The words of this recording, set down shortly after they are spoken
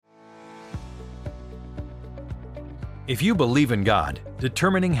If you believe in God,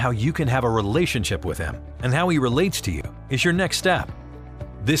 determining how you can have a relationship with Him and how He relates to you is your next step.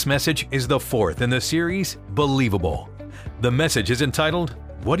 This message is the fourth in the series, Believable. The message is entitled,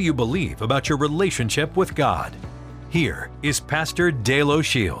 What do you believe about your relationship with God? Here is Pastor Dalo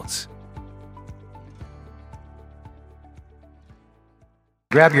Shields.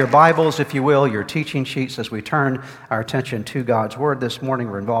 Grab your Bibles, if you will, your teaching sheets as we turn our attention to God's Word. This morning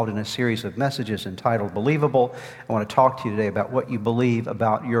we're involved in a series of messages entitled Believable. I want to talk to you today about what you believe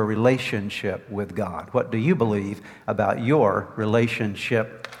about your relationship with God. What do you believe about your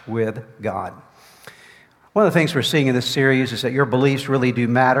relationship with God? One of the things we're seeing in this series is that your beliefs really do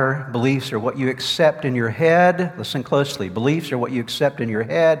matter. Beliefs are what you accept in your head. Listen closely. Beliefs are what you accept in your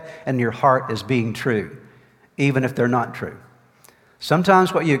head and your heart as being true, even if they're not true.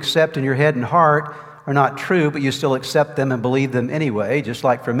 Sometimes what you accept in your head and heart are not true, but you still accept them and believe them anyway, just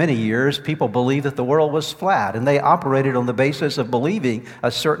like for many years, people believed that the world was flat, and they operated on the basis of believing a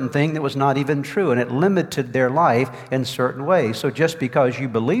certain thing that was not even true, and it limited their life in certain ways. So just because you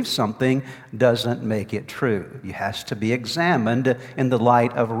believe something doesn't make it true. It has to be examined in the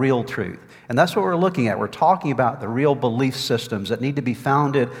light of real truth. And that's what we're looking at. We're talking about the real belief systems that need to be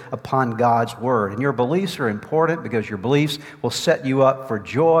founded upon God's Word. And your beliefs are important because your beliefs will set you up for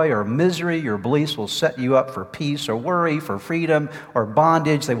joy or misery. Your beliefs will set you up for peace or worry, for freedom or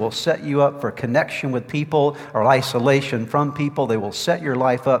bondage. They will set you up for connection with people or isolation from people. They will set your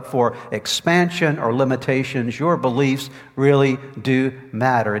life up for expansion or limitations. Your beliefs really do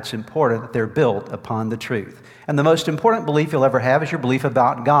matter. It's important that they're built upon the truth. And the most important belief you'll ever have is your belief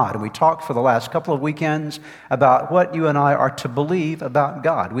about God. And we talked for the last couple of weekends about what you and I are to believe about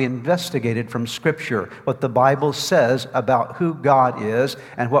God. We investigated from Scripture what the Bible says about who God is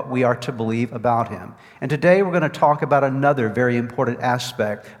and what we are to believe about Him. And today we're going to talk about another very important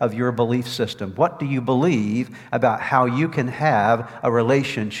aspect of your belief system. What do you believe about how you can have a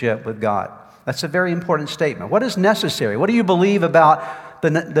relationship with God? That's a very important statement. What is necessary? What do you believe about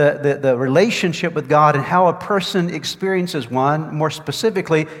the relationship with God and how a person experiences one, more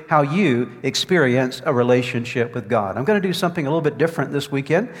specifically, how you experience a relationship with God? I'm going to do something a little bit different this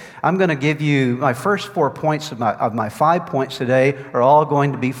weekend. I'm going to give you my first 4 points of my 5 points today are all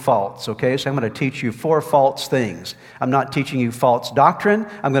going to be false, okay? So I'm going to teach you 4 false things. I'm not teaching you false doctrine.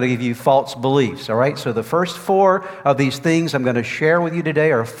 I'm going to give you false beliefs, all right? So the first 4 of these things I'm going to share with you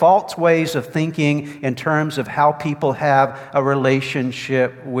today are false ways of thinking in terms of how people have a relationship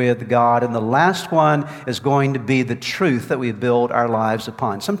with God. And the last one is going to be the truth that we build our lives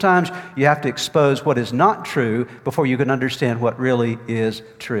upon. Sometimes you have to expose what is not true before you can understand what really is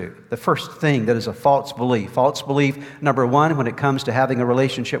true. The first thing that is a false belief. False belief number 1 when it comes to having a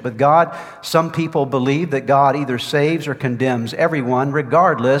relationship with God. Some people believe that God either saves or condemns everyone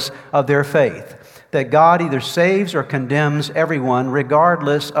regardless of their faith. That God either saves or condemns everyone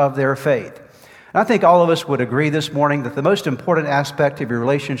regardless of their faith. And I think all of us would agree this morning that the most important aspect of your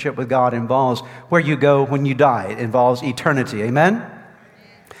relationship with God involves where you go when you die. It involves eternity. Amen?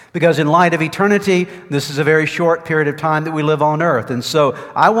 Because in light of eternity, this is a very short period of time that we live on earth. And so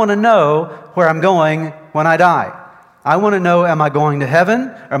I want to know where I'm going when I die. I want to know, am I going to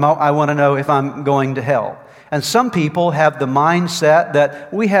heaven? Or I want to know if I'm going to hell. And some people have the mindset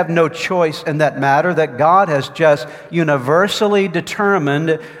that we have no choice in that matter, that God has just universally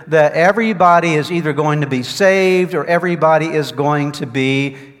determined that everybody is either going to be saved or everybody is going to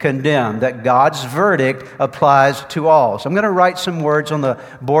be condemned, that God's verdict applies to all. So I'm going to write some words on the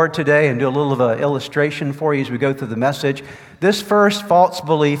board today and do a little of an illustration for you as we go through the message. This first false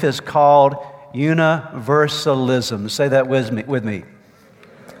belief is called universalism. Say that with me.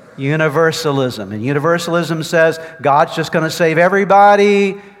 Universalism. And universalism says God's just going to save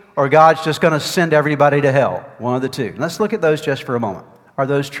everybody or God's just going to send everybody to hell. One of the two. Let's look at those just for a moment. Are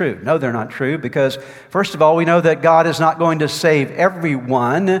those true? No, they're not true because, first of all, we know that God is not going to save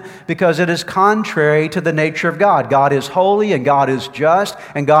everyone because it is contrary to the nature of God. God is holy and God is just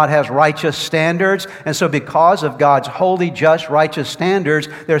and God has righteous standards. And so because of God's holy, just, righteous standards,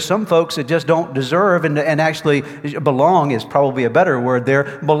 there are some folks that just don't deserve and actually belong is probably a better word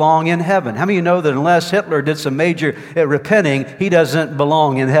there, belong in heaven. How many of you know that unless Hitler did some major repenting, he doesn't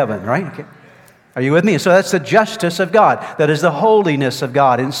belong in heaven, right? Okay. Are you with me? So that's the justice of God. That is the holiness of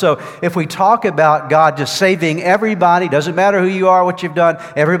God. And so if we talk about God just saving everybody, doesn't matter who you are, what you've done,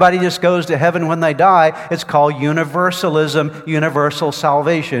 everybody just goes to heaven when they die, it's called universalism, universal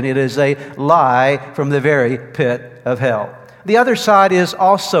salvation. It is a lie from the very pit of hell. The other side is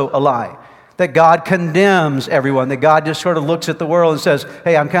also a lie. That God condemns everyone. That God just sort of looks at the world and says,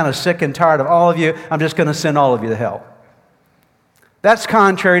 hey, I'm kind of sick and tired of all of you. I'm just going to send all of you to hell. That's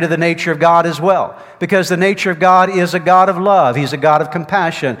contrary to the nature of God as well, because the nature of God is a God of love. He's a God of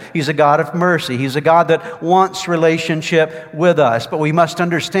compassion. He's a God of mercy. He's a God that wants relationship with us. But we must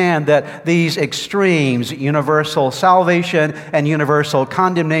understand that these extremes, universal salvation and universal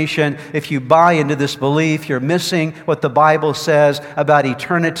condemnation, if you buy into this belief, you're missing what the Bible says about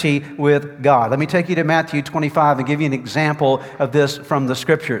eternity with God. Let me take you to Matthew 25 and give you an example of this from the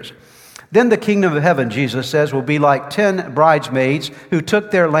Scriptures. Then the kingdom of heaven, Jesus says, will be like 10 bridesmaids who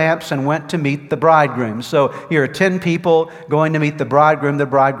took their lamps and went to meet the bridegroom. So here are 10 people going to meet the bridegroom. The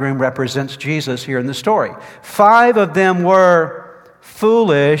bridegroom represents Jesus here in the story. 5 of them were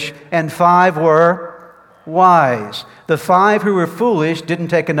foolish and 5 were wise. The 5 who were foolish didn't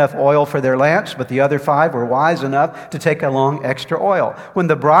take enough oil for their lamps, but the other 5 were wise enough to take along extra oil. When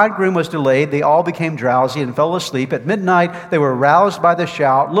the bridegroom was delayed, they all became drowsy and fell asleep. At midnight, they were roused by the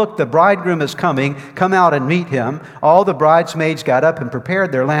shout, "Look, the bridegroom is coming. Come out and meet him." All the bridesmaids got up and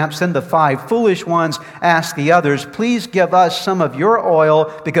prepared their lamps. Then the 5 foolish ones asked the others, "Please give us some of your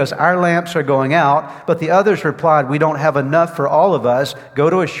oil because our lamps are going out." But the others replied, "We don't have enough for all of us. Go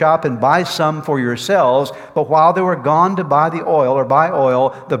to a shop and buy some for yourselves." But while they were gone to buy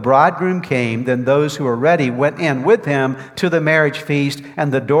oil, the bridegroom came. Then those who were ready went in with him to the marriage feast,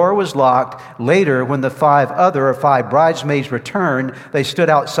 and the door was locked. Later, when the 5 bridesmaids returned, they stood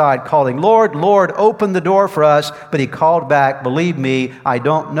outside calling, "Lord, Lord, open the door for us." But he called back, "Believe me, I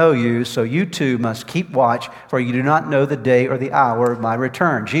don't know you, so you too must keep watch, for you do not know the day or the hour of my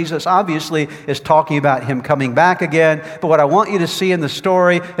return." Jesus obviously is talking about him coming back again, but what I want you to see in the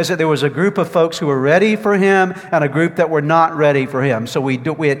story is that there was a group of folks who were ready for him and a group that were not ready for him. So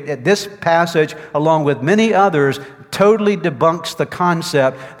this passage, along with many others, totally debunks the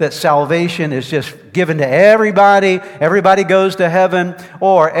concept that salvation is just given to everybody goes to heaven,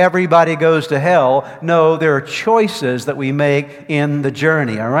 or everybody goes to hell. No, there are choices that we make in the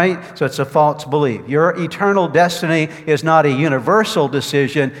journey, all right? So it's a false belief. Your eternal destiny is not a universal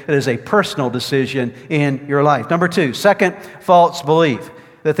decision, it is a personal decision in your life. Number 2, second false belief,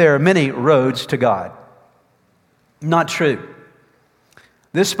 that there are many roads to God. Not true.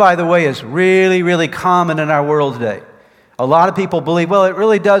 This, by the way, is really, really common in our world today. A lot of people believe, well, it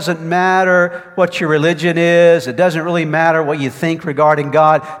really doesn't matter what your religion is. It doesn't really matter what you think regarding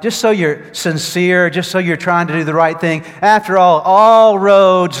God. Just so you're sincere, just so you're trying to do the right thing. After all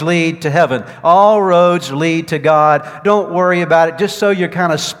roads lead to heaven. All roads lead to God. Don't worry about it. Just so you're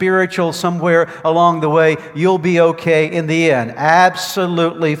kind of spiritual somewhere along the way, you'll be okay in the end.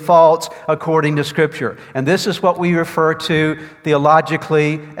 Absolutely false according to Scripture. And this is what we refer to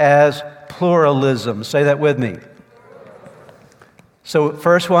theologically as pluralism. Say that with me. So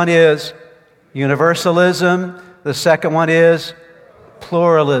first one is universalism. The second one is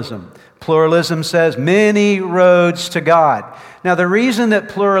pluralism. Pluralism says many roads to God. Now the reason that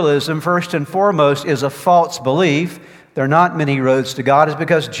pluralism, first and foremost, is a false belief, there are not many roads to God, is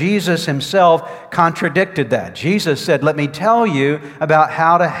because Jesus himself contradicted that. Jesus said, "Let me tell you about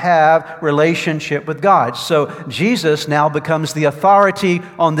how to have relationship with God." So Jesus now becomes the authority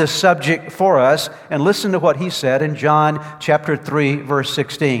on this subject for us. And listen to what he said in John chapter 3, verse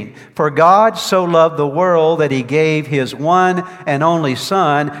 16. "For God so loved the world that he gave his one and only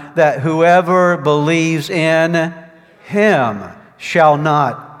Son, that whoever believes in him shall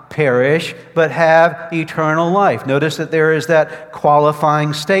not perish, but have eternal life." Notice that there is that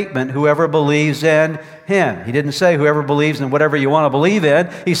qualifying statement, whoever believes in him. He didn't say whoever believes in whatever you want to believe in.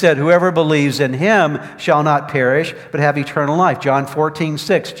 He said whoever believes in him shall not perish, but have eternal life. John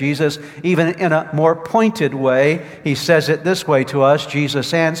 14:6, Jesus, even in a more pointed way, he says it this way to us.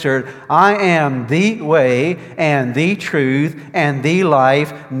 Jesus answered, "I am the way and the truth and the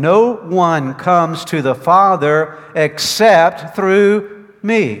life. No one comes to the Father except through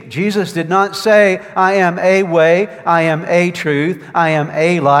me." Jesus did not say, "I am a way, I am a truth, I am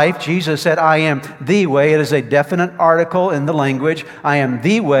a life." Jesus said, "I am the way." It is a definite article in the language. I am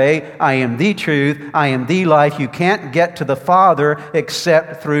the way, I am the truth, I am the life. You can't get to the Father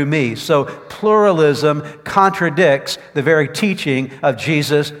except through me. So pluralism contradicts the very teaching of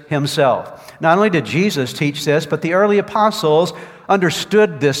Jesus himself. Not only did Jesus teach this, but the early apostles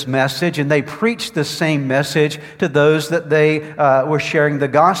understood this message, and they preached the same message to those that they were sharing the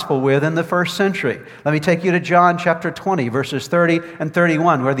gospel with in the first century. Let me take you to John chapter 20, verses 30 and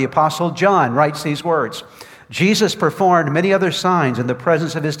 31, where the apostle John writes these words. "Jesus performed many other signs in the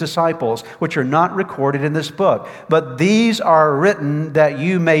presence of his disciples, which are not recorded in this book. But these are written that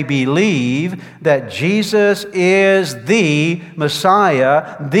you may believe that Jesus is the Messiah,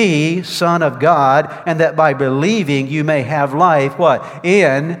 the Son of God, and that by believing you may have life," what?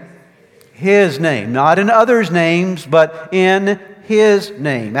 "In his name." Not in others' names, but in His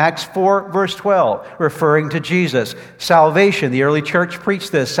name. Acts 4, verse 12, referring to Jesus. Salvation, the early church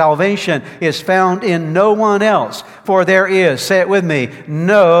preached this, salvation is found in no one else, for there is, say it with me,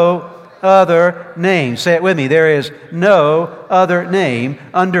 no other name. Say it with me. There is no other name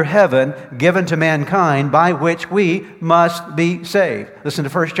under heaven given to mankind by which we must be saved. Listen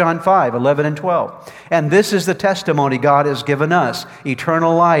to 1 John 5, 11 and 12. And this is the testimony God has given us,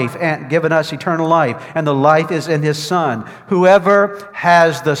 eternal life, and given us eternal life, and the life is in His Son. Whoever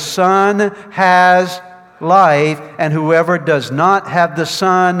has the Son has life, and whoever does not have the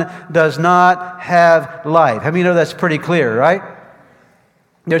Son does not have life. How many know that's pretty clear, right?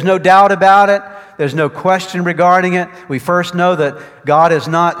 There's no doubt about it. There's no question regarding it. We first know that God has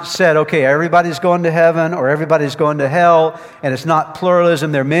not said, okay, everybody's going to heaven or everybody's going to hell, and it's not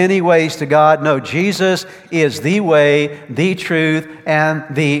pluralism. There are many ways to God. No, Jesus is the way, the truth, and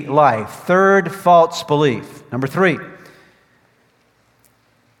the life. Third false belief. Number 3.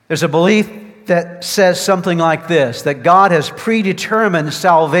 There's a belief that says something like this, that God has predetermined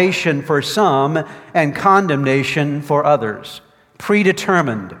salvation for some and condemnation for others.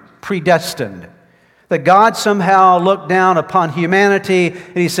 Predetermined, predestined. That God somehow looked down upon humanity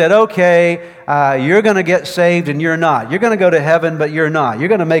and He said, okay, you're going to get saved and you're not. You're going to go to heaven, but you're not. You're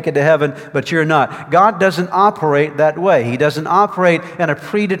going to make it to heaven, but you're not. God doesn't operate that way. He doesn't operate in a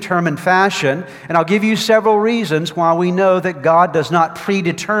predetermined fashion. And I'll give you several reasons why we know that God does not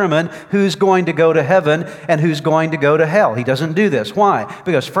predetermine who's going to go to heaven and who's going to go to hell. He doesn't do this. Why?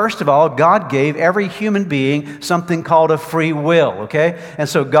 Because first of all, God gave every human being something called a free will, okay? And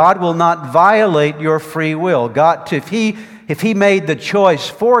so God will not violate your free will. God, if He made the choice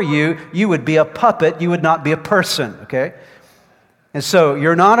for you, you would be a puppet, you would not be a person, okay? And so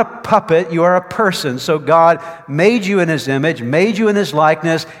you're not a puppet, you are a person. So God made you in His image, made you in His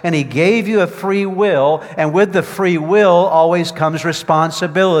likeness, and He gave you a free will. And with the free will always comes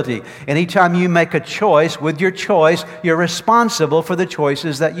responsibility. Anytime you make a choice, with your choice, you're responsible for the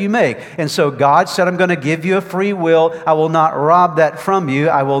choices that you make. And so God said, I'm going to give you a free will. I will not rob that from you.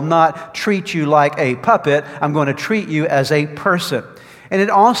 I will not treat you like a puppet. I'm going to treat you as a person. And it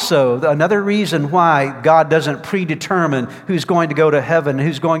also, another reason why God doesn't predetermine who's going to go to heaven and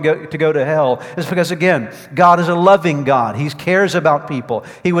who's going to go to hell is because, again, God is a loving God. He cares about people.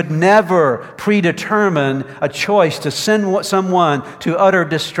 He would never predetermine a choice to send someone to utter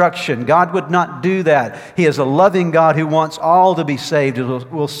destruction. God would not do that. He is a loving God who wants all to be saved, as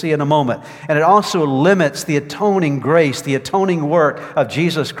we'll see in a moment. And it also limits the atoning grace, the atoning work of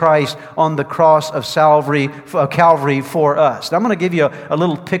Jesus Christ on the cross of Calvary for us. Now, I'm going to give you a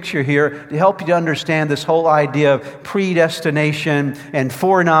little picture here to help you to understand this whole idea of predestination and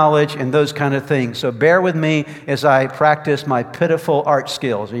foreknowledge and those kind of things. So bear with me as I practice my pitiful art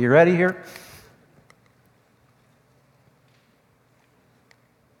skills. Are you ready here?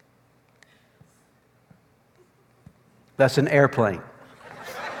 That's an airplane.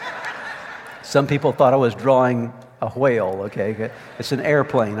 Some people thought I was drawing a whale, okay? It's an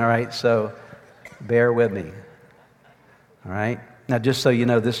airplane, all right? So bear with me, all right? Now, just so you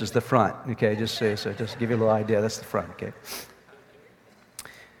know, this is the front, okay? Just to give you a little idea, that's the front, okay?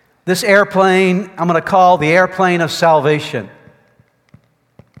 This airplane, I'm going to call the airplane of salvation.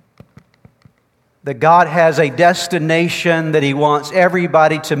 That God has a destination that He wants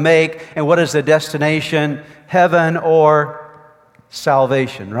everybody to make. And what is the destination? Heaven or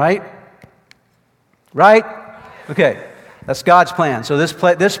salvation, right? Right? Okay. That's God's plan. So this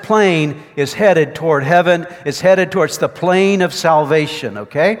plane is headed toward heaven. It's headed towards the plane of salvation,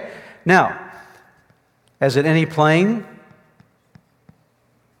 okay? Now, as in any plane,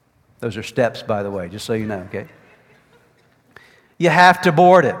 those are steps, by the way, just so you know, okay? You have to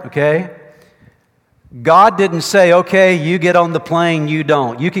board it, okay? God didn't say, okay, you get on the plane, you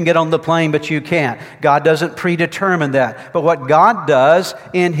don't. You can get on the plane, but you can't. God doesn't predetermine that. But what God does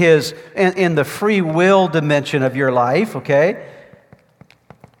in the free will dimension of your life, okay,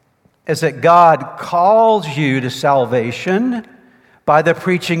 is that God calls you to salvation by the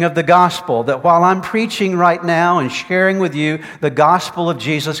preaching of the gospel. That while I'm preaching right now and sharing with you the gospel of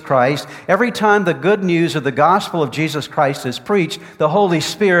Jesus Christ, every time the good news of the gospel of Jesus Christ is preached, the Holy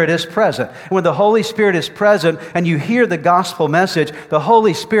Spirit is present. And when the Holy Spirit is present and you hear the gospel message, the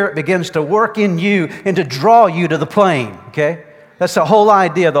Holy Spirit begins to work in you and to draw you to the plane, okay? That's the whole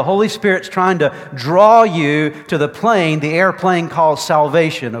idea. The Holy Spirit's trying to draw you to the plane, the airplane called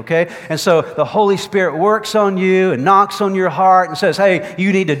salvation, okay? And so the Holy Spirit works on you and knocks on your heart and says, hey,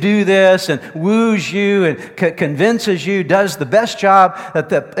 you need to do this, and woos you and convinces you, does the best job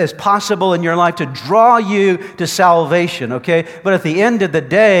that is possible in your life to draw you to salvation, okay? But at the end of the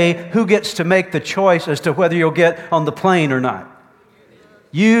day, who gets to make the choice as to whether you'll get on the plane or not?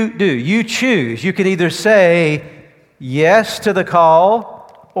 You do. You choose. You can either say yes to the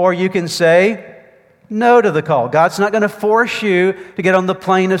call, or you can say no to the call. God's not going to force you to get on the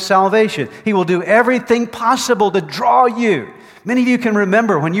plane of salvation. He will do everything possible to draw you. Many of you can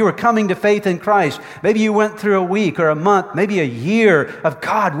remember when you were coming to faith in Christ. Maybe you went through a week or a month, maybe a year of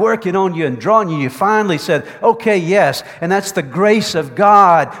God working on you and drawing you. You finally said, okay, yes. And that's the grace of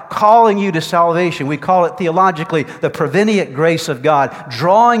God calling you to salvation. We call it theologically the prevenient grace of God,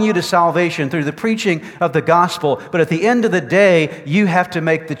 drawing you to salvation through the preaching of the gospel. But at the end of the day, you have to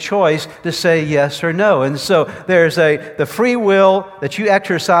make the choice to say yes or no. And so there's the free will that you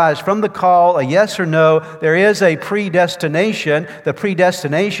exercise from the call, a yes or no. There is a predestination. The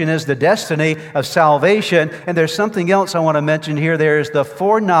predestination is the destiny of salvation. And there's something else I want to mention here. There's the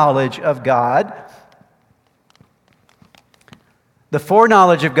foreknowledge of God. The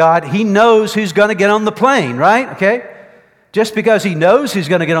foreknowledge of God, He knows who's going to get on the plane, right? Okay? Just because He knows who's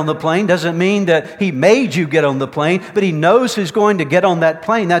going to get on the plane doesn't mean that He made you get on the plane, but He knows who's going to get on that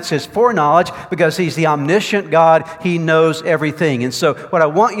plane. That's His foreknowledge because He's the omniscient God. He knows everything. And so what I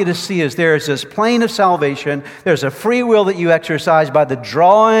want you to see is there is this plane of salvation. There's a free will that you exercise by the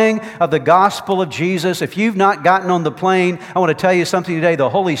drawing of the gospel of Jesus. If you've not gotten on the plane, I want to tell you something today. The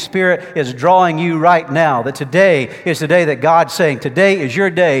Holy Spirit is drawing you right now. That today is the day that God's saying, today is your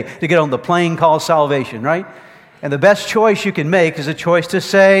day to get on the plane called salvation, right? And the best choice you can make is a choice to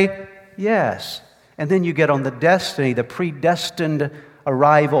say yes. And then you get on the destiny, the predestined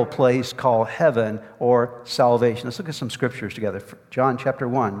arrival place called heaven or salvation. Let's look at some scriptures together. John chapter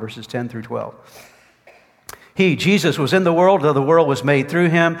 1, verses 10 through 12. He, Jesus, was in the world, though the world was made through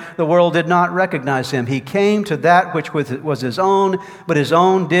Him. The world did not recognize Him. He came to that which was His own, but His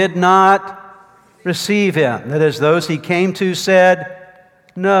own did not receive Him. That is, those He came to said,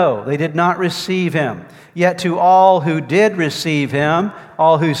 no, they did not receive Him. Yet to all who did receive Him,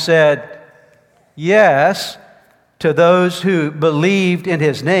 all who said yes, to those who believed in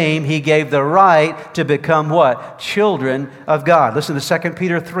His name, He gave the right to become what? Children of God. Listen to 2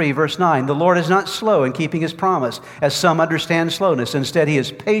 Peter 3, verse 9. The Lord is not slow in keeping His promise, as some understand slowness. Instead, He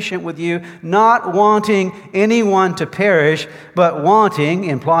is patient with you, not wanting anyone to perish, but wanting,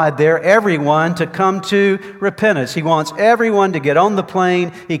 implied there, everyone to come to repentance. He wants everyone to get on the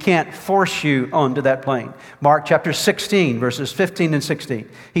plane. He can't force you onto that plane. Mark chapter 16, verses 15 and 16.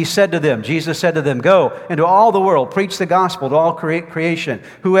 He said to them, Jesus said to them, go into all the world, preach the gospel to all creation.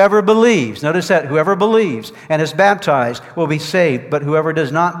 Whoever believes, notice that, whoever believes and is baptized will be saved, but whoever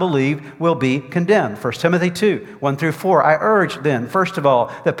does not believe will be condemned. 1 Timothy 2, 1 through 4. I urge then, first of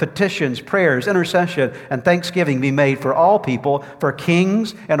all, that petitions, prayers, intercession, and thanksgiving be made for all people, for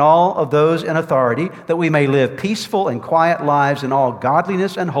kings and all of those in authority, that we may live peaceful and quiet lives in all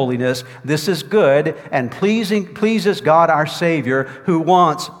godliness and holiness. This is good and pleases God our Savior, who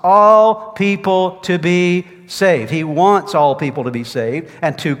wants all people to be saved. He wants all people to be saved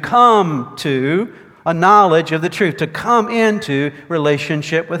and to come to a knowledge of the truth, to come into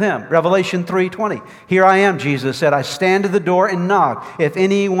relationship with Him. Revelation 3:20. Here I am, Jesus said, I stand at the door and knock. If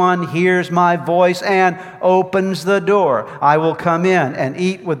anyone hears my voice and opens the door, I will come in and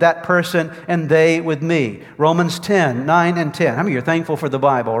eat with that person and they with me. Romans 10, 9 and 10. How many of you are thankful for the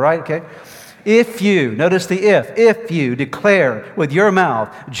Bible, right? Okay. If you, notice the if you declare with your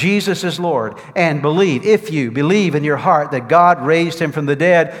mouth Jesus is Lord and believe, if you believe in your heart that God raised Him from the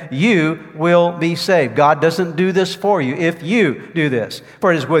dead, you will be saved. God doesn't do this for you if you do this.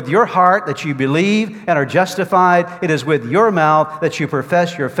 For it is with your heart that you believe and are justified. It is with your mouth that you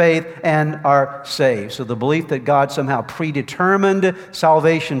profess your faith and are saved. So the belief that God somehow predetermined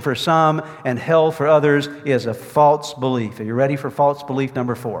salvation for some and hell for others is a false belief. Are you ready for false belief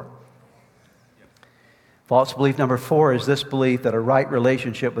number 4? False belief number 4 is this belief that a right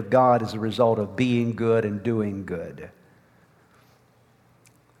relationship with God is a result of being good and doing good.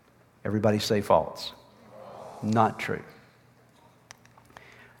 Everybody say false. Not true.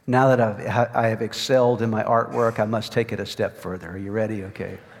 Now that I have excelled in my artwork, I must take it a step further. Are you ready?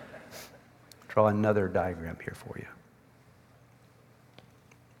 Okay. Draw another diagram here for you.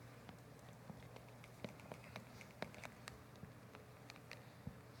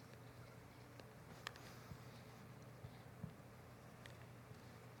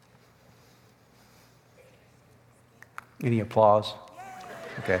 Any applause?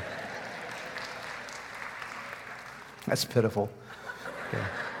 Okay. That's pitiful. Okay.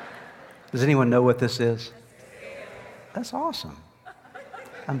 Does anyone know what this is? That's awesome.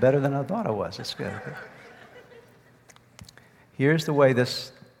 I'm better than I thought I was. That's good. Okay. Here's the way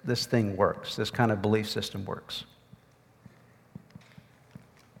this thing works, this kind of belief system works.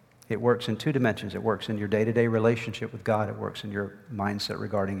 It works in two dimensions. It works in your day-to-day relationship with God. It works in your mindset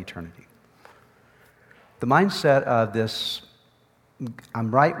regarding eternity. The mindset of this,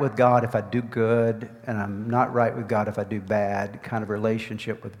 I'm right with God if I do good, and I'm not right with God if I do bad, kind of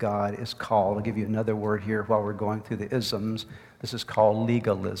relationship with God is called, I'll give you another word here while we're going through the isms, this is called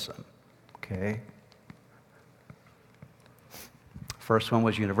legalism, okay? First one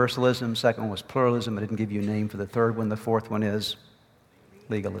was universalism, second one was pluralism. I didn't give you a name for the third one. The fourth one is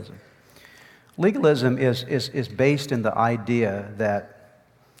legalism. Legalism is based in the idea that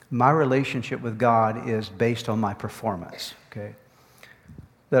my relationship with God is based on my performance, okay?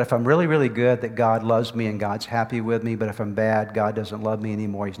 That if I'm really, really good, that God loves me and God's happy with me, but if I'm bad, God doesn't love me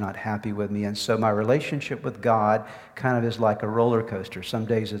anymore, He's not happy with me. And so my relationship with God kind of is like a roller coaster. Some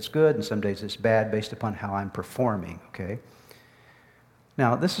days it's good and some days it's bad based upon how I'm performing, okay?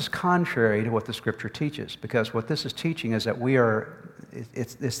 Now, this is contrary to what the Scripture teaches, because what this is teaching is that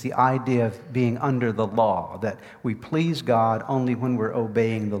it's the idea of being under the law, that we please God only when we're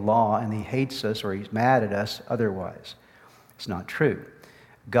obeying the law and He hates us or He's mad at us otherwise. It's not true.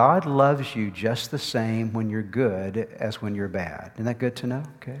 God loves you just the same when you're good as when you're bad. Isn't that good to know?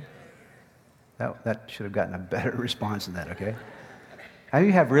 Okay. That should have gotten a better response than that, okay? How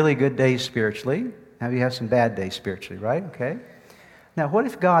you have really good days spiritually? How you have some bad days spiritually, right? Okay. Now, what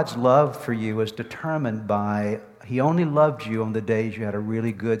if God's love for you was determined by He only loved you on the days you had a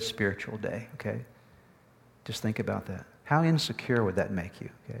really good spiritual day, okay? Just think about that. How insecure would that make you,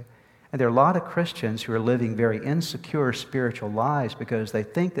 okay? And there are a lot of Christians who are living very insecure spiritual lives because they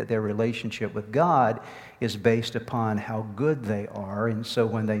think that their relationship with God is based upon how good they are. And so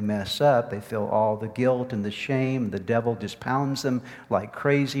when they mess up, they feel all the guilt and the shame. The devil just pounds them like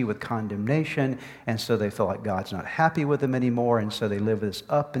crazy with condemnation. And so they feel like God's not happy with them anymore. And so they live this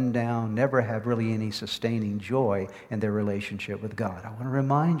up and down, never have really any sustaining joy in their relationship with God. I want to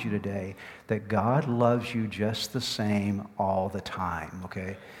remind you today that God loves you just the same all the time,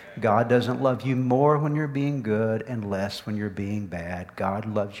 okay? God doesn't love you more when you're being good and less when you're being bad. God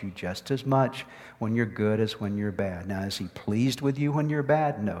loves you just as much when you're good as when you're bad. Now, is He pleased with you when you're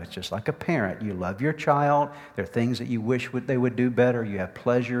bad? No, it's just like a parent. You love your child. There are things that you wish they would do better. You have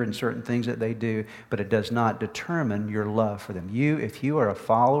pleasure in certain things that they do, but it does not determine your love for them. If you are a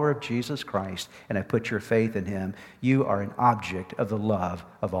follower of Jesus Christ and have put your faith in Him, you are an object of the love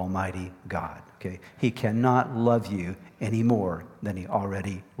of Almighty God. Okay? He cannot love you any more than He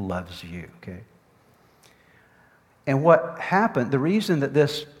already loves you. Okay? And what happened, the reason that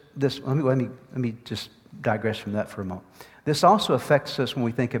let me just digress from that for a moment. This also affects us when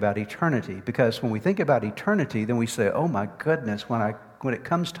we think about eternity, because when we think about eternity, then we say, oh my goodness, when it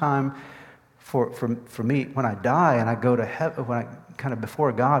comes time for me, when I die and I go to heaven, when I kind of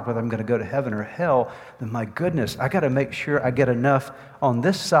before God, whether I'm going to go to heaven or hell, then my goodness, I got to make sure I get enough on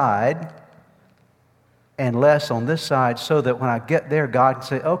this side and less on this side so that when I get there, God can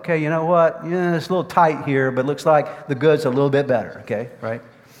say, okay, you know what? Yeah, it's a little tight here, but it looks like the good's a little bit better, okay, right?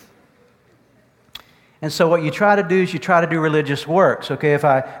 And so what you try to do is you try to do religious works, okay? If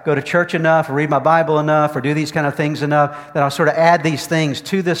I go to church enough, or read my Bible enough, or do these kind of things enough, then I'll sort of add these things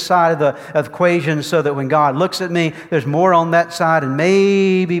to this side of the equation so that when God looks at me, there's more on that side, and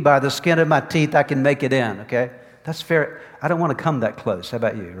maybe by the skin of my teeth I can make it in, okay? That's fair. I don't want to come that close. How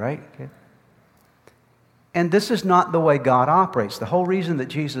about you, right? Okay. And this is not the way God operates. The whole reason that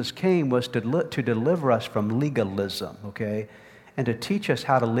Jesus came was to deliver us from legalism, okay? And to teach us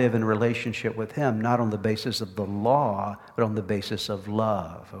how to live in relationship with Him, not on the basis of the law, but on the basis of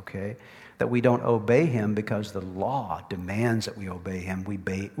love, okay? That we don't obey Him because the law demands that we obey Him.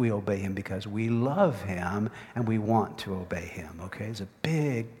 We obey Him because we love Him and we want to obey Him, okay? It's a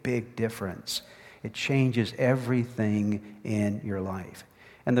big, big difference. It changes everything in your life.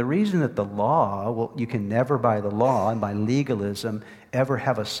 And the reason that the law, you can never by the law and by legalism ever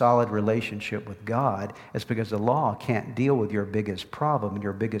have a solid relationship with God is because the law can't deal with your biggest problem, and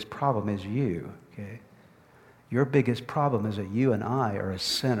your biggest problem is you, okay? Your biggest problem is that you and I are a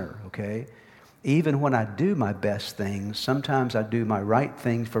sinner, okay? Even when I do my best things, sometimes I do my right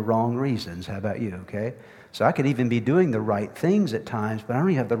things for wrong reasons. How about you, okay? So I could even be doing the right things at times, but I don't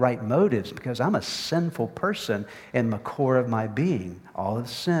even have the right motives because I'm a sinful person in the core of my being. All have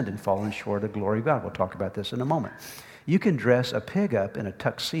sinned and fallen short of the glory of God. We'll talk about this in a moment. You can dress a pig up in a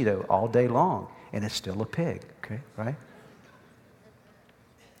tuxedo all day long, and it's still a pig, okay, right?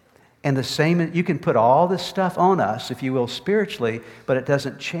 And the same, you can put all this stuff on us, if you will, spiritually, but it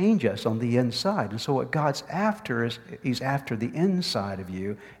doesn't change us on the inside. And so what God's after is He's after the inside of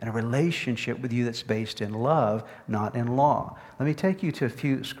you and a relationship with you that's based in love, not in law. Let me take you to a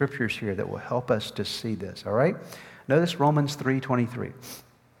few scriptures here that will help us to see this, all right? Notice Romans 3:23.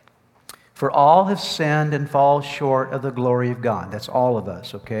 For all have sinned and fall short of the glory of God. That's all of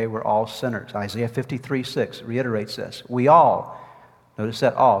us, okay? We're all sinners. Isaiah 53:6 reiterates this. We all, notice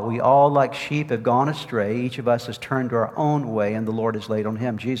that all, we all like sheep have gone astray. Each of us has turned to our own way, and the Lord has laid on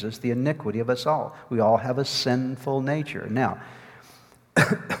him, Jesus, the iniquity of us all. We all have a sinful nature. Now,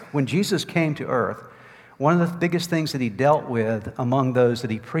 when Jesus came to earth, one of the biggest things that he dealt with among those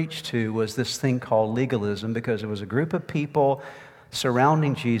that he preached to was this thing called legalism, because there was a group of people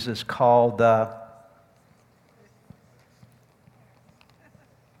surrounding Jesus called the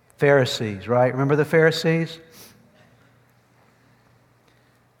Pharisees, right? Remember the Pharisees?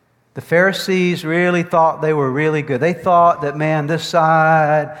 The Pharisees really thought they were really good. They thought that, man, this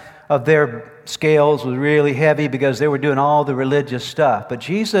side of their scales was really heavy because they were doing all the religious stuff. But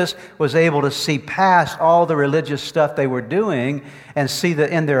Jesus was able to see past all the religious stuff they were doing and see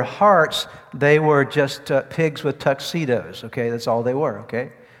that in their hearts they were just pigs with tuxedos. Okay, that's all they were,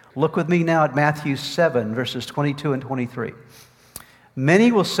 okay? Look with me now at Matthew 7, verses 22 and 23.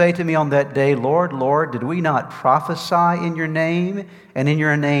 Many will say to me on that day, Lord, Lord, did we not prophesy in your name, and in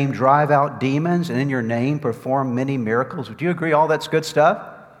your name drive out demons, and in your name perform many miracles? Would you agree all that's good stuff?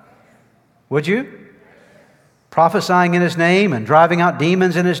 Would you? Prophesying in his name and driving out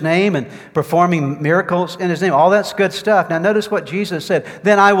demons in his name and performing miracles in his name. All that's good stuff. Now notice what Jesus said.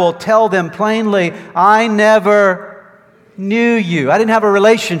 Then I will tell them plainly, I never knew you. I didn't have a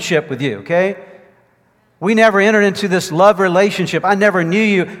relationship with you, okay? We never entered into this love relationship. I never knew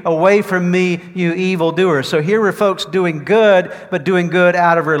you. Away from me, you evildoers. So here were folks doing good, but doing good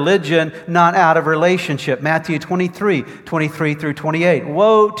out of religion, not out of relationship. Matthew 23 through 28.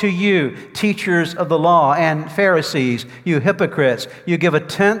 Woe to you, teachers of the law and Pharisees, you hypocrites. You give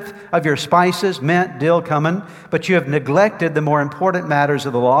 1/10 of your spices, mint, dill, cumin, but you have neglected the more important matters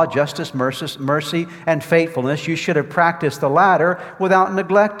of the law, justice, mercy, and faithfulness. You should have practiced the latter without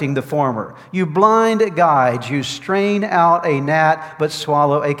neglecting the former. You blind guides, you strain out a gnat but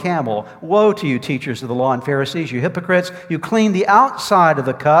swallow a camel. Woe to you, teachers of the law and Pharisees, you hypocrites! You clean the outside of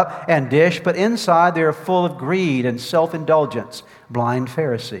the cup and dish, but inside they are full of greed and self-indulgence. Blind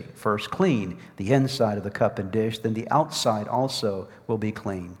Pharisee, first clean the inside of the cup and dish, then the outside also will be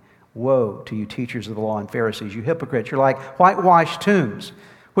clean. Woe to you, teachers of the law and Pharisees, you hypocrites! You're like whitewashed tombs,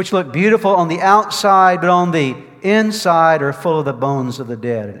 which look beautiful on the outside, but on the inside are full of the bones of the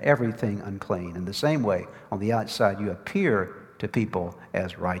dead and everything unclean. In the same way, on the outside you appear to people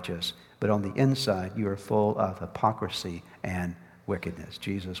as righteous, but on the inside you are full of hypocrisy and wickedness.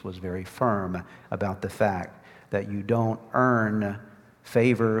 Jesus was very firm about the fact that you don't earn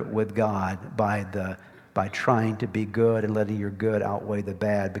favor with God by trying to be good and letting your good outweigh the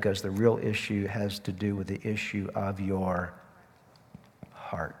bad, because the real issue has to do with the issue of your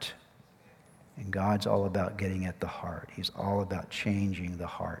heart. And God's all about getting at the heart. He's all about changing the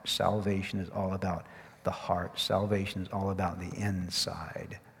heart. Salvation is all about the heart. Salvation is all about the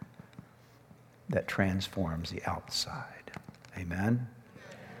inside that transforms the outside. Amen?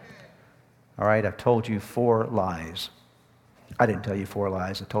 All right, I've told you 4 lies. I didn't tell you 4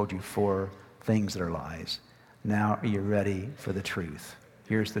 lies. I told you 4 things that are lies. Now are you ready for the truth?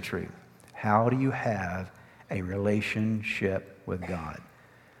 Here's the truth. How do you have a relationship with God?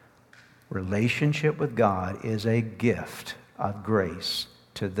 Relationship with God is a gift of grace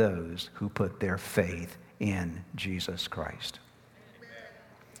to those who put their faith in Jesus Christ.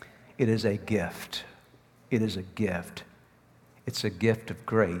 It is a gift. It is a gift. It's a gift of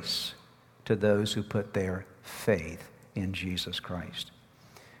grace to those who put their faith in Jesus Christ.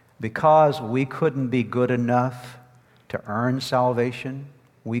 Because we couldn't be good enough to earn salvation,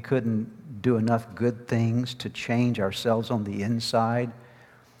 we couldn't do enough good things to change ourselves on the inside,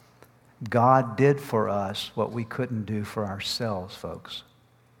 God did for us what we couldn't do for ourselves, folks.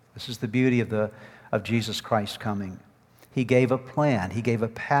 This is the beauty of Jesus Christ coming. He gave a plan. He gave a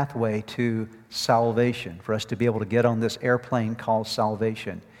pathway to salvation for us to be able to get on this airplane called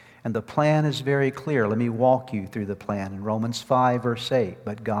salvation. And the plan is very clear. Let me walk you through the plan. In Romans 5, verse 8,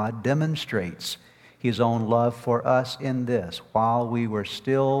 but God demonstrates His own love for us in this: while we were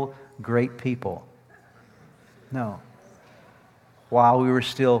still great people. No. While we were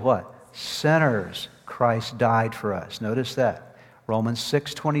still what? Sinners, Christ died for us. Notice that. Romans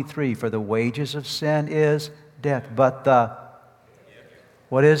 6:23, for the wages of sin is death, but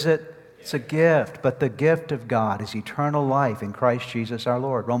what is it? It's a gift, but the gift of God is eternal life in Christ Jesus our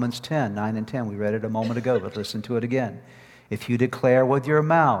Lord. Romans 10:9 and 10, we read it a moment ago, but listen to it again. If you declare with your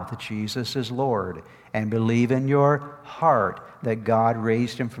mouth that Jesus is Lord and believe in your heart that God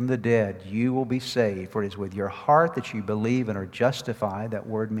raised Him from the dead, you will be saved. For it is with your heart that you believe and are justified. That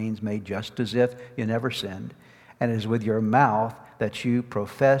word means made just as if you never sinned. and it is with your mouth that you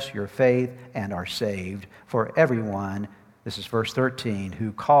profess your faith and are saved. For everyone, this is verse 13,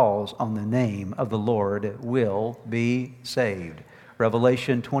 who calls on the name of the Lord will be saved.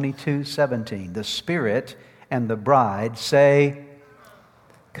 Revelation 22:17, the Spirit and the bride say,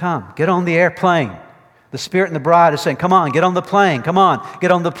 come, get on the airplane. The Spirit and the bride are saying, come on, get on the plane. Come on,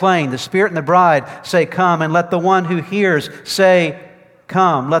 get on the plane. The Spirit and the bride say, come. And let the one who hears say,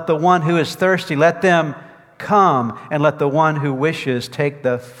 come. Let the one who is thirsty, let them come. And let the one who wishes take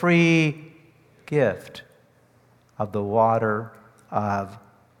the free gift of the water of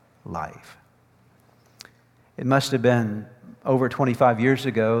life. It must have been over 25 years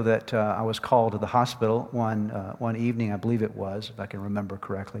ago that I was called to the hospital one evening, I believe it was, if I can remember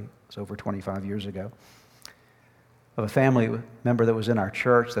correctly. It was over 25 years ago. Of a family member that was in our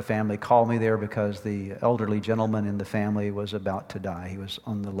church. The family called me there because the elderly gentleman in the family was about to die. He was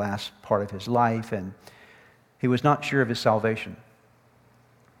on the last part of his life, and he was not sure of his salvation.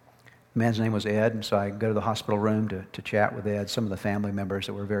 The man's name was Ed, and so I go to the hospital room to chat with Ed. Some of the family members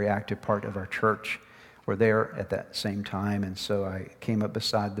that were a very active part of our church were there at that same time, and so I came up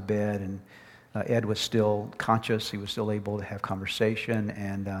beside the bed, and Ed was still conscious. He was still able to have conversation,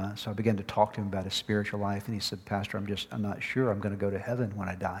 and so I began to talk to him about his spiritual life, and he said, Pastor, I'm not sure I'm going to go to heaven when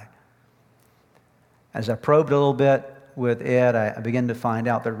I die. As I probed a little bit with Ed, I began to find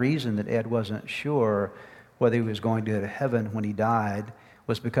out the reason that Ed wasn't sure whether he was going to go to heaven when he died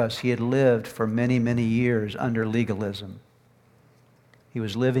was because he had lived for many, many years under legalism. He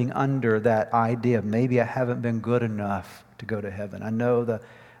was living under that idea of maybe I haven't been good enough to go to heaven. I know the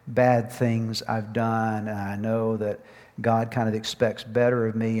bad things I've done, and I know that God kind of expects better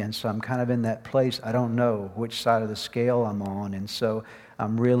of me, and so I'm kind of in that place. I don't know which side of the scale I'm on, and so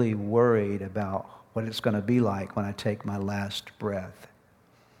I'm really worried about what it's going to be like when I take my last breath.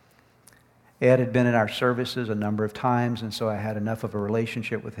 Ed had been in our services a number of times, and so I had enough of a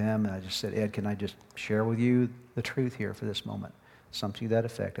relationship with him, and I just said, Ed, can I just share with you the truth here for this moment? Something to that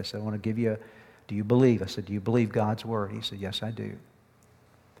effect. I said, I want to give you do you believe? I said, do you believe God's word? He said, yes, I do.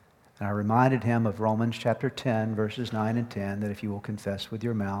 And I reminded him of Romans chapter 10, verses 9 and 10, that if you will confess with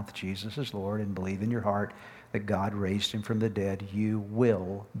your mouth Jesus is Lord and believe in your heart that God raised him from the dead, you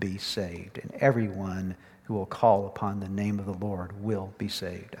will be saved. And everyone who will call upon the name of the Lord will be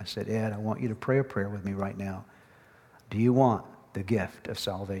saved. I said, Ed, I want you to pray a prayer with me right now. Do you want the gift of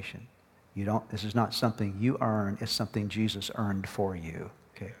salvation? This is not something you earn, it's something Jesus earned for you.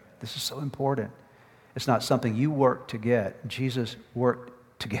 Okay? This is so important. It's not something you work to get. Jesus worked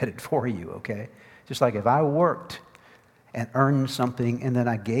to get it for you, okay? Just like if I worked and earned something and then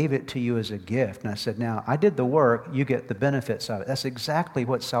I gave it to you as a gift and I said, now, I did the work, you get the benefits of it. That's exactly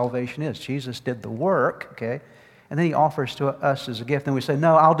what salvation is. Jesus did the work, okay? And then he offers to us as a gift and we say,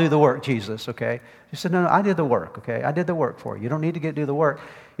 no, I'll do the work, Jesus, okay? He said, no, I did the work, okay? I did the work for you. You don't need to do the work.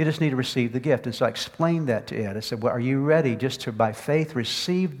 You just need to receive the gift. And so I explained that to Ed. I said, well, are you ready just to, by faith,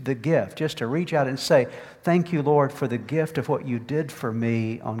 receive the gift, just to reach out and say, thank you, Lord, for the gift of what you did for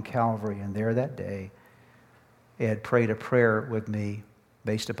me on Calvary. And there that day, Ed prayed a prayer with me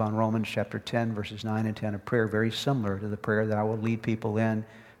based upon Romans chapter 10, verses 9 and 10, a prayer very similar to the prayer that I will lead people in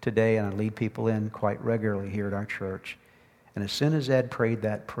today, and I lead people in quite regularly here at our church. And as soon as Ed prayed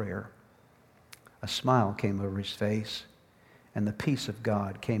that prayer, a smile came over his face, and the peace of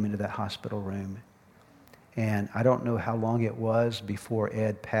God came into that hospital room. And I don't know how long it was before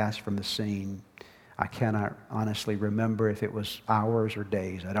Ed passed from the scene. I cannot honestly remember if it was hours or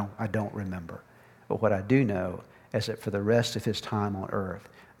days. I don't remember. But what I do know is that for the rest of his time on earth,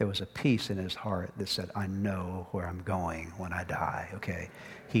 there was a peace in his heart that said, I know where I'm going when I die, okay?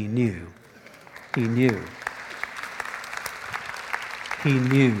 He knew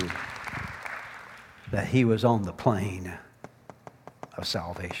that he was on the plane of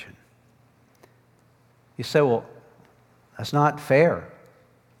salvation. You say, well, that's not fair.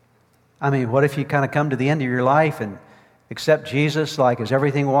 I mean, what if you kind of come to the end of your life and accept Jesus like, is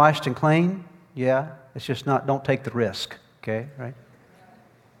everything washed and clean? Yeah, it's just not, don't take the risk, okay, right?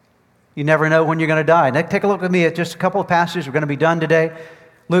 You never know when you're going to die. Now, take a look at me at just a couple of passages. We're going to be done today.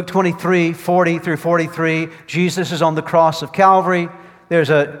 Luke 23, 40 through 43. Jesus is on the cross of Calvary. There's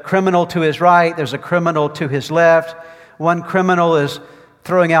a criminal to his right. There's a criminal to his left. One criminal is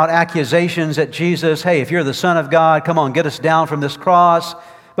throwing out accusations at Jesus. Hey, if you're the Son of God, come on, get us down from this cross.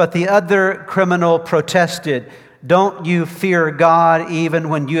 But the other criminal protested, don't you fear God even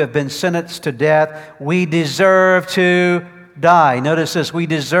when you have been sentenced to death? We deserve to die. Notice this, we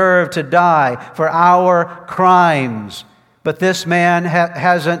deserve to die for our crimes. But this man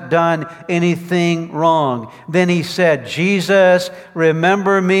hasn't done anything wrong. Then he said, Jesus,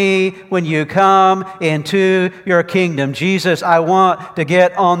 remember me when you come into your kingdom. Jesus, I want to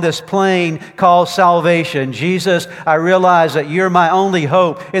get on this plane called salvation. Jesus, I realize that you're my only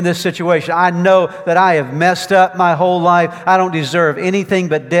hope in this situation. I know that I have messed up my whole life. I don't deserve anything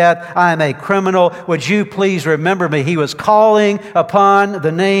but death. I am a criminal. Would you please remember me? He was calling upon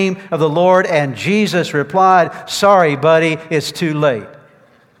the name of the Lord, and Jesus replied, sorry, buddy, it's too late.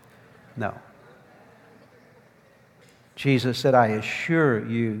 No. Jesus said, I assure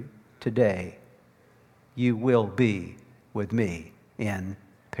you today, you will be with me in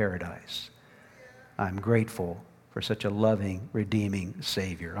paradise. I'm grateful for such a loving, redeeming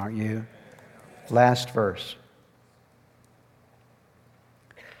Savior, aren't you? Last verse.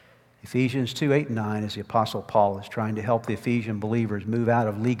 Ephesians 2, 8 and 9, as the Apostle Paul is trying to help the Ephesian believers move out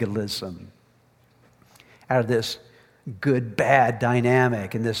of legalism, out of this good-bad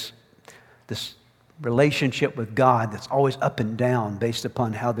dynamic and this relationship with God that's always up and down based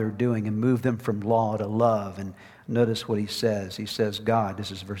upon how they're doing, and move them from law to love. And notice what he says. He says, God, this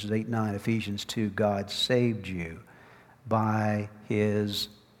is verses 8 and 9, Ephesians 2, God saved you by His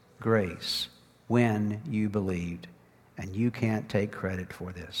grace when you believed. And you can't take credit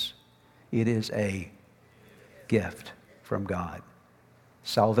for this. It is a gift from God.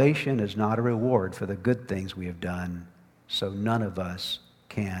 Salvation is not a reward for the good things we have done, so none of us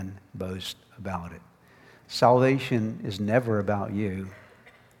can boast about it. Salvation is never about you.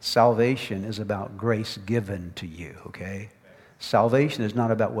 Salvation is about grace given to you, okay? Salvation is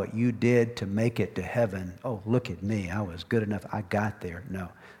not about what you did to make it to heaven. Oh, look at me. I was good enough. I got there. No.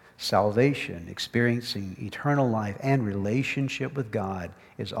 Salvation, experiencing eternal life and relationship with God,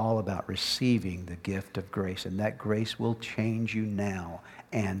 is all about receiving the gift of grace. And that grace will change you now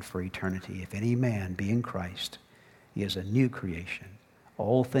and for eternity. If any man be in Christ, he is a new creation.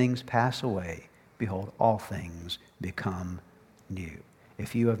 All things pass away. Behold, all things become new.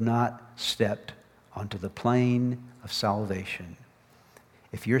 If you have not stepped onto the plane of salvation,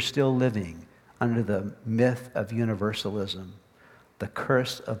 if you're still living under the myth of universalism, the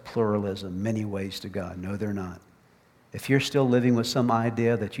curse of pluralism, many ways to God. No, they're not. If you're still living with some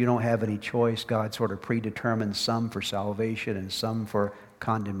idea that you don't have any choice, God sort of predetermined some for salvation and some for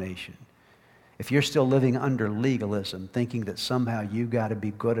condemnation. If you're still living under legalism, thinking that somehow you've got to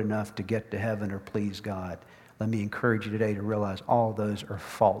be good enough to get to heaven or please God, let me encourage you today to realize all those are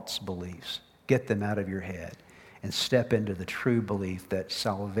false beliefs. Get them out of your head and step into the true belief that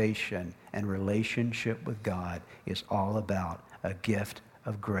salvation and relationship with God is all about a gift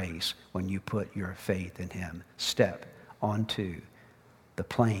of grace when you put your faith in Him. Step onto the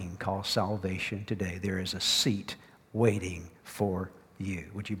plane called salvation today. There is a seat waiting for you.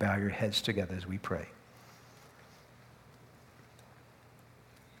 Would you bow your heads together as we pray?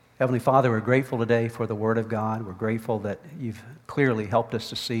 Heavenly Father, we're grateful today for the Word of God. We're grateful that you've clearly helped us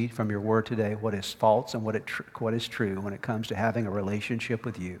to see from your Word today what is false and what is true when it comes to having a relationship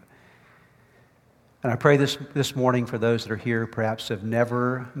with you. And I pray this morning for those that are here, perhaps have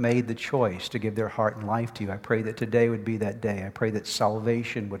never made the choice to give their heart and life to you. I pray that today would be that day. I pray that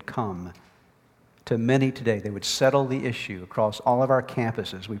salvation would come to many today. They would settle the issue across all of our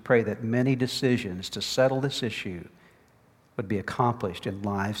campuses. We pray that many decisions to settle this issue would be accomplished in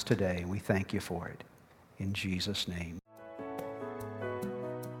lives today. And we thank you for it. In Jesus' name.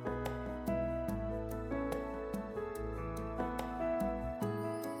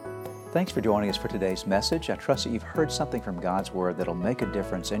 Thanks for joining us for today's message. I trust that you've heard something from God's Word that'll make a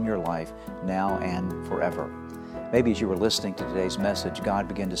difference in your life now and forever. Maybe as you were listening to today's message, God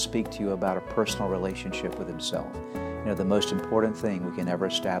began to speak to you about a personal relationship with Himself. You know, the most important thing we can ever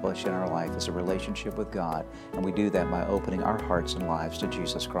establish in our life is a relationship with God, and we do that by opening our hearts and lives to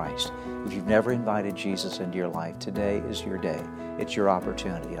Jesus Christ. If you've never invited Jesus into your life, today is your day. It's your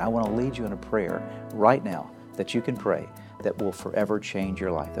opportunity. And I want to lead you in a prayer right now that you can pray that will forever change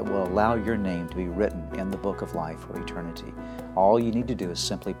your life, that will allow your name to be written in the book of life for eternity. All you need to do is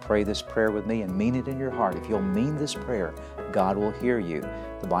simply pray this prayer with me and mean it in your heart. If you'll mean this prayer, God will hear you.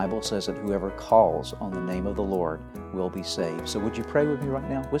 The Bible says that whoever calls on the name of the Lord will be saved. So would you pray with me right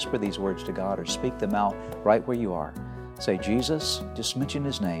now? Whisper these words to God or speak them out right where you are. Say, Jesus, just mention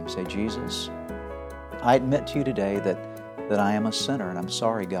His name. Say, Jesus, I admit to you today that I am a sinner, and I'm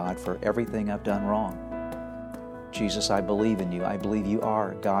sorry, God, for everything I've done wrong. Jesus, I believe in you. I believe you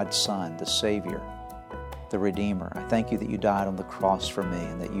are God's Son, the Savior, the Redeemer. I thank you that you died on the cross for me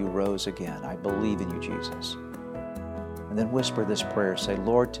and that you rose again. I believe in you, Jesus. And then whisper this prayer. Say,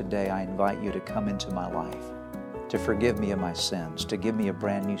 Lord, today I invite you to come into my life, to forgive me of my sins, to give me a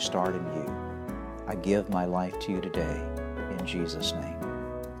brand new start in you. I give my life to you today. in Jesus' name.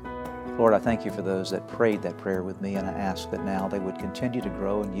 Lord, I thank you for those that prayed that prayer with me, and I ask that now they would continue to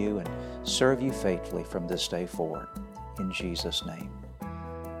grow in you and serve you faithfully from this day forward. In Jesus' name.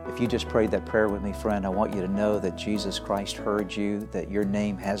 If you just prayed that prayer with me, friend, I want you to know that Jesus Christ heard you, that your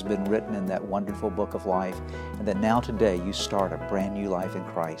name has been written in that wonderful book of life, and that now today you start a brand new life in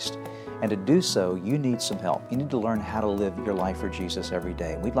Christ. And to do so, you need some help. You need to learn how to live your life for Jesus every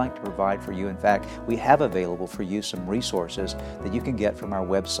day. We'd like to provide for you. In fact, we have available for you some resources that you can get from our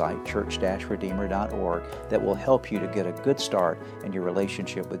website, church-redeemer.org, that will help you to get a good start in your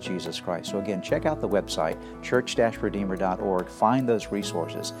relationship with Jesus Christ. So again, check out the website, church-redeemer.org. Find those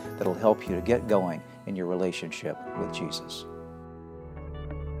resources that will help you to get going in your relationship with Jesus.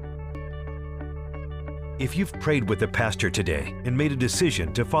 If you've prayed with the pastor today and made a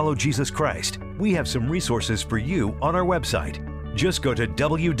decision to follow Jesus Christ, we have some resources for you on our website. Just go to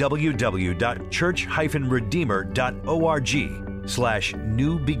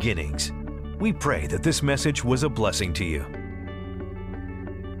www.church-redeemer.org/new beginnings. We pray that this message was a blessing to you.